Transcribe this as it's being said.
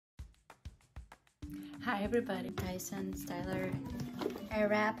Hi everybody, Dyson Styler Air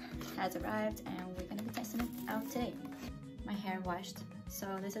Wrap has arrived and we're gonna be testing it out today. My hair washed,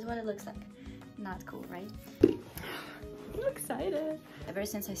 so this is what it looks like. Not cool, right? I'm excited. Ever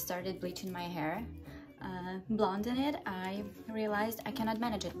since I started bleaching my hair, blonding it, I realized I cannot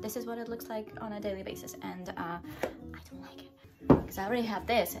manage it. This is what it looks like on a daily basis, and I don't like it. Because I already have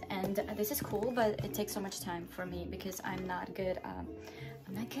this, and this is cool, but it takes so much time for me because I'm not good at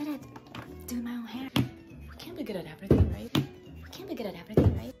doing my own hair. We can't be good at everything, right? We can't be good at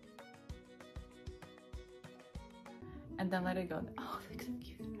everything, right? And then let it go. Oh, it looks so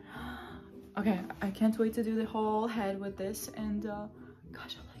cute. Okay, I can't wait to do the whole head with this, and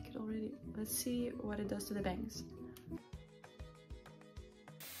gosh, I like it already. Let's see what it does to the bangs.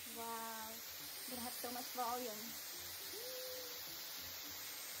 Wow, I'm gonna have so much volume.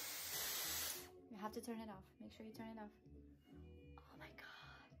 You have to turn it off. Make sure you turn it off. Oh my god.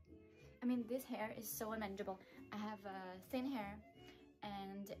 I mean, this hair is so unmanageable. I have thin hair,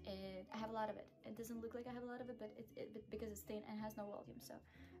 and I have a lot of it. It doesn't look like I have a lot of it, but because it's thin and has no volume. So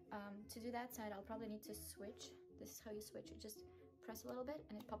to do that side, I'll probably need to switch. This is how you switch. You just press a little bit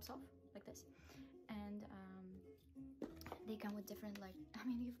and it pops off like this. And they come with different, like, I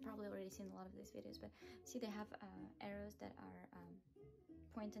mean, you've probably already seen a lot of these videos, but see, they have arrows that are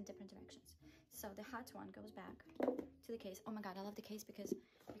point in different directions. So the hot one goes back to the case. Oh my god, I love the case because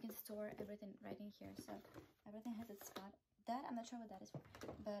you can store everything right in here. So everything has its spot. That, I'm not sure what that is for,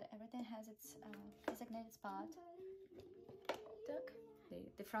 but everything has its designated spot. Look.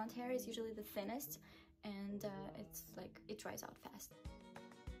 The front hair is usually the thinnest, and it's like, it dries out fast.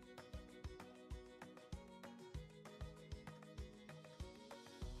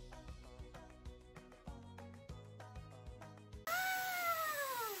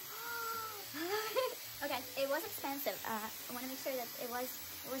 Okay, it was expensive. I want to make sure that it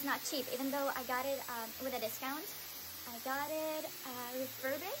was not cheap, even though I got it with a discount. I got it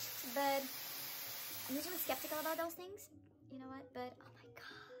refurbished, but I'm usually skeptical about those things. You know what? But oh my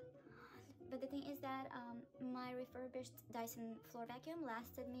god! But the thing is that my refurbished Dyson floor vacuum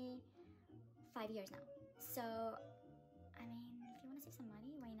lasted me 5 years now. So I mean, if you want to save some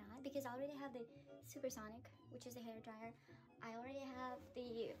money, why not? Because I already have the Supersonic, which is the hair dryer. I already have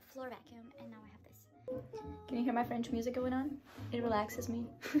the floor vacuum, and now I have this. Can you hear my French music going on? It relaxes me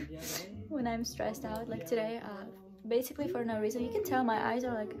when I'm stressed out. Like today, basically for no reason. You can tell my eyes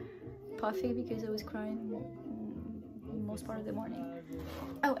are like puffy because I was crying most part of the morning.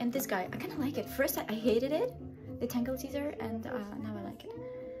 Oh, and this guy, I kind of like it. First, I hated it, the Tangle Teaser, and now I like it.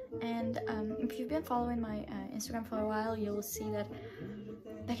 And if you've been following my Instagram for a while, you'll see that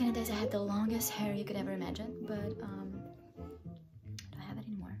back in the days I had the longest hair you could ever imagine, but I don't have it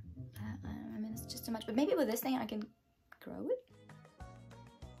anymore. I mean, it's just too much. But maybe with this thing I can grow it.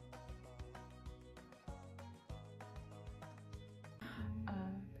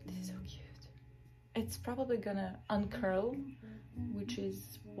 This is so cute. It's probably gonna uncurl, which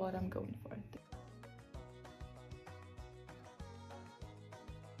is what I'm going for.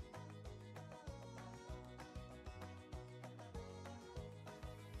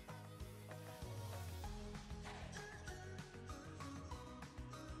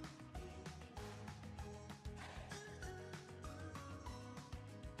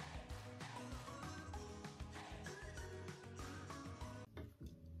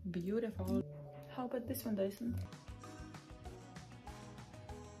 Beautiful. How about this one, Dyson?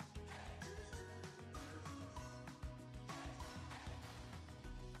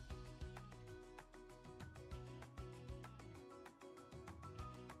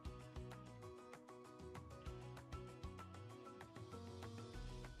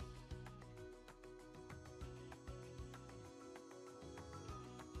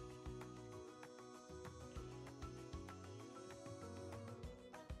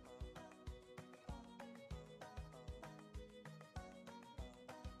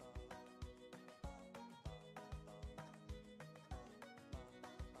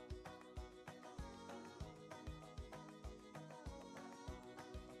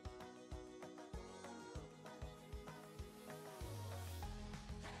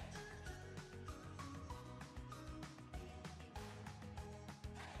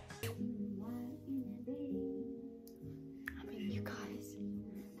 I mean, you guys,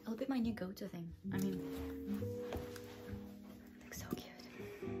 it'll be my new go-to thing. I mean, it looks so cute.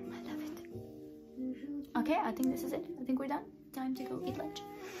 I love it. Okay, I think this is it. I think we're done. Time to go eat lunch.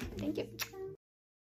 Thank you.